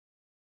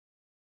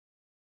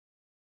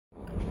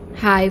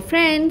Hi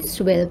friends,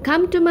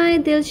 welcome to my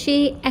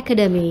Dilshi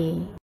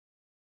Academy.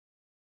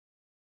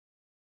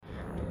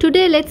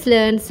 Today let's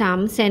learn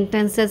some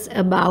sentences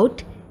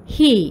about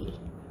he.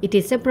 It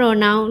is a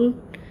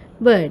pronoun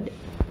word.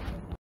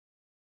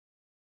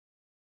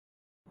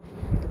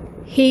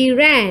 He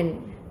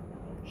ran.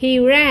 He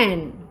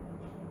ran.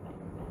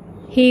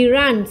 He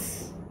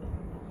runs.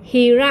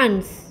 He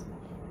runs.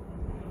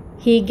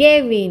 He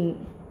gave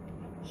in.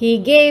 He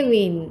gave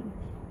in.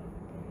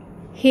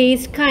 He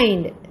is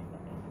kind.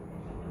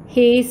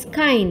 He is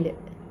kind.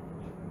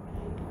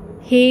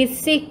 He is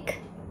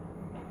sick.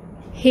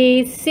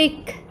 He is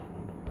sick.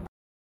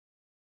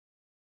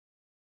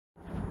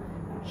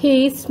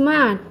 He is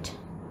smart.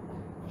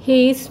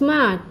 He is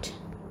smart.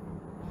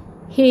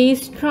 He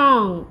is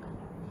strong.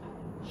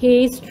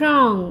 He is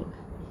strong.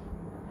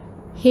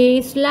 He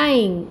is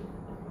lying.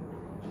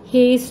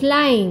 He is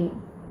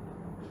lying.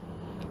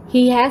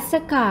 He has a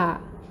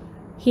car.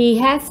 He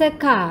has a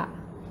car.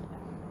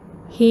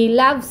 He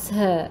loves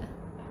her.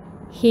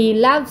 He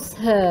loves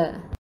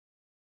her.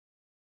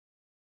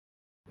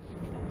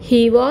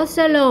 He was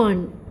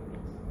alone.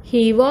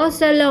 He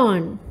was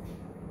alone.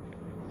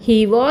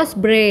 He was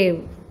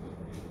brave.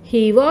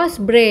 He was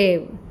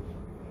brave.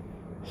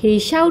 He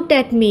shouted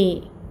at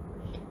me.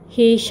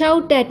 He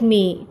shouted at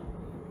me.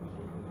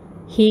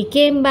 He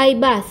came by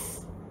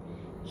bus.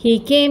 He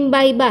came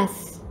by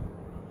bus.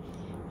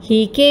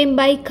 He came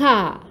by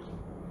car.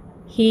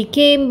 He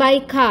came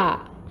by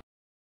car.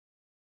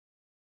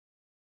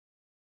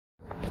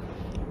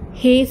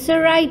 He is a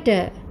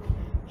writer.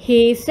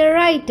 He is a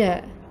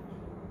writer.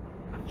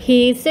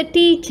 He is a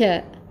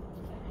teacher.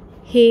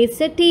 He is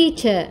a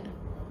teacher.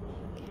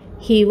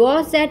 He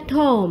was at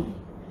home.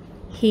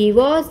 He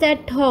was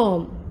at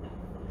home.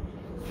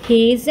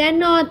 He is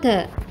an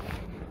author.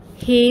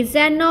 He is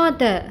an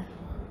author.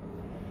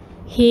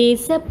 He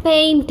is a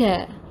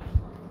painter.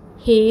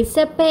 He is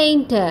a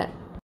painter.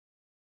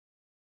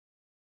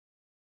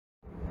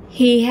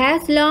 He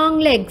has long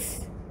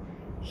legs.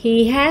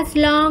 He has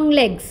long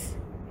legs.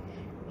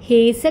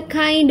 He is a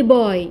kind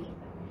boy.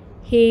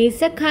 He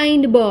is a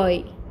kind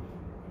boy.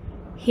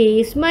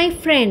 He is my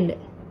friend.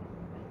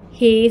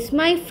 He is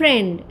my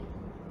friend.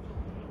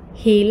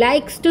 He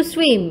likes to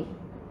swim.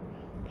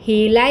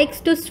 He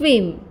likes to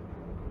swim.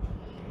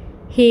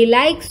 He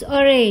likes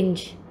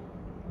orange.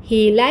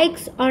 He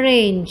likes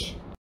orange.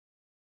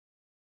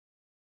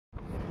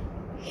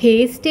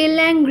 He is still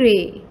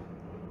angry.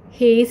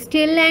 He is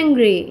still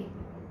angry.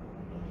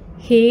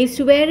 He is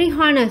very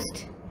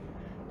honest.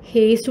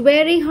 He is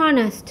very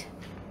honest.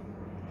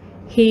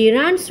 He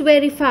runs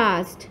very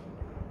fast.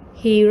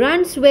 He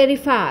runs very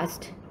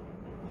fast.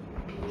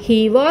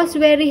 He was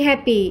very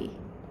happy.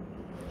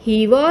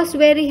 He was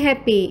very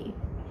happy.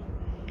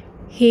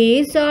 He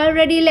is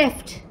already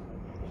left.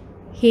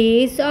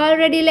 He is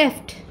already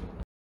left.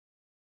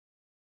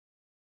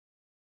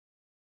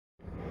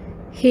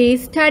 He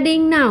is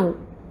studying now.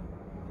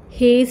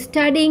 He is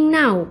studying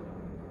now.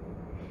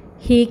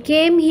 He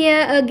came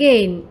here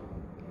again.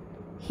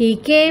 He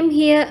came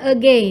here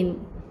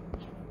again.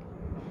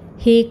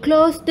 He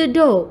closed the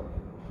door.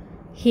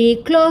 He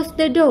closed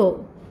the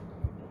door.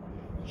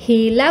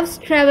 He loves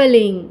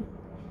traveling.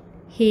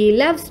 He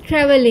loves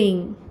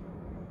traveling.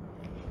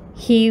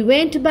 He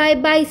went by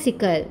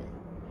bicycle.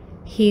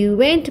 He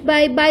went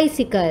by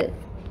bicycle.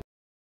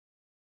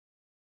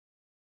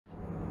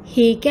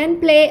 He can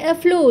play a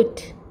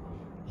flute.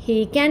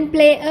 He can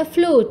play a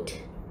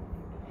flute.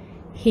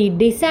 He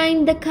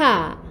designed the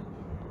car.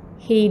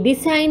 He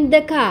designed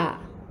the car.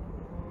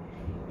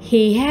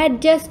 He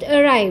had just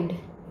arrived.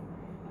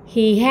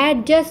 He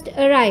had just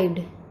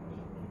arrived.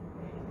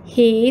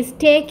 He is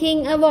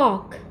taking a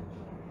walk.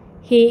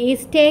 He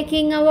is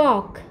taking a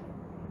walk.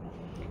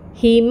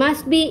 He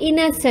must be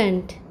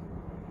innocent.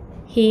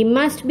 He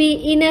must be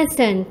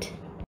innocent.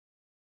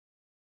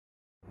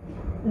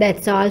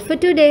 That's all for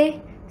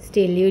today.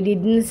 Still you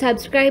didn't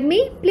subscribe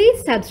me?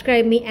 Please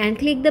subscribe me and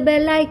click the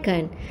bell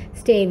icon.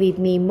 Stay with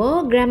me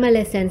more grammar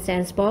lessons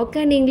and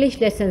spoken English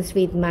lessons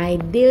with my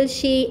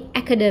Dilshi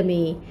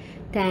Academy.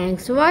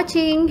 Thanks for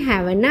watching.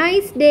 Have a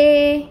nice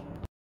day.